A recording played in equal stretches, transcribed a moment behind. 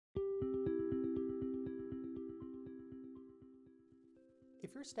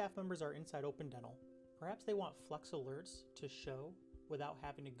your staff members are inside Open Dental, perhaps they want Flex alerts to show without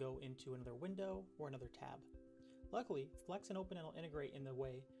having to go into another window or another tab. Luckily, Flex and Open Dental integrate in the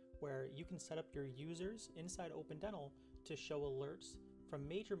way where you can set up your users inside Open Dental to show alerts from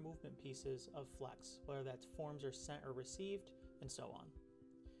major movement pieces of Flex, whether that's forms are sent or received, and so on.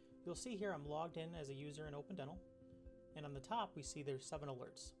 You'll see here I'm logged in as a user in Open Dental, and on the top we see there's 7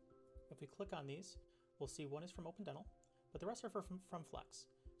 alerts. If we click on these, we'll see one is from Open Dental, but the rest are from Flex.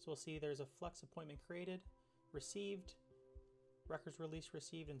 So we'll see there's a Flex appointment created, received, records release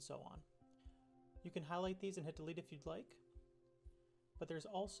received, and so on. You can highlight these and hit delete if you'd like, but there's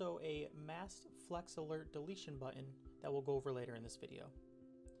also a masked Flex alert deletion button that we'll go over later in this video.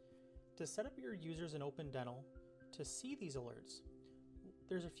 To set up your users in Open Dental to see these alerts,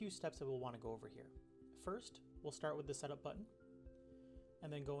 there's a few steps that we'll want to go over here. First, we'll start with the setup button,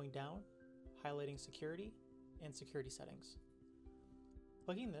 and then going down, highlighting security and security settings.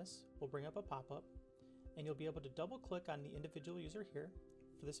 Clicking this will bring up a pop-up, and you'll be able to double click on the individual user here.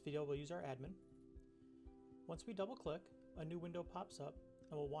 For this video, we'll use our admin. Once we double click, a new window pops up,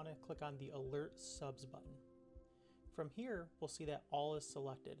 and we'll want to click on the Alert Subs button. From here, we'll see that all is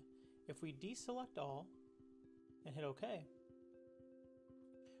selected. If we deselect all and hit OK,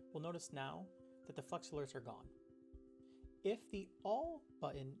 we'll notice now that the Flex alerts are gone. If the All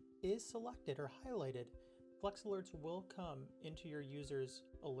button is selected or highlighted, Flex alerts will come into your user's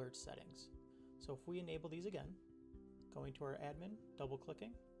alert settings. So if we enable these again, going to our admin, double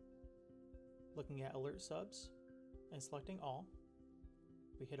clicking, looking at Alert Subs, and selecting All,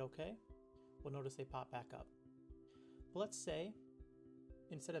 we hit OK, we'll notice they pop back up. But let's say,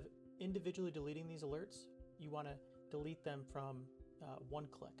 instead of individually deleting these alerts, you want to delete them from one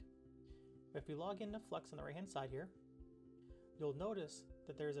click. If we log into Flex on the right hand side here, you'll notice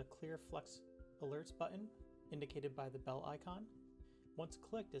that there's a Clear Flex Alerts button indicated by the bell icon. Once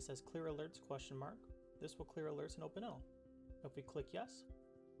clicked, it says Clear Alerts ? This will clear alerts in Open Dental. If we click Yes,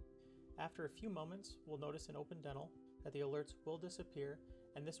 after a few moments, we'll notice in Open Dental that the alerts will disappear,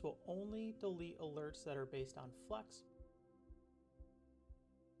 and this will only delete alerts that are based on Flex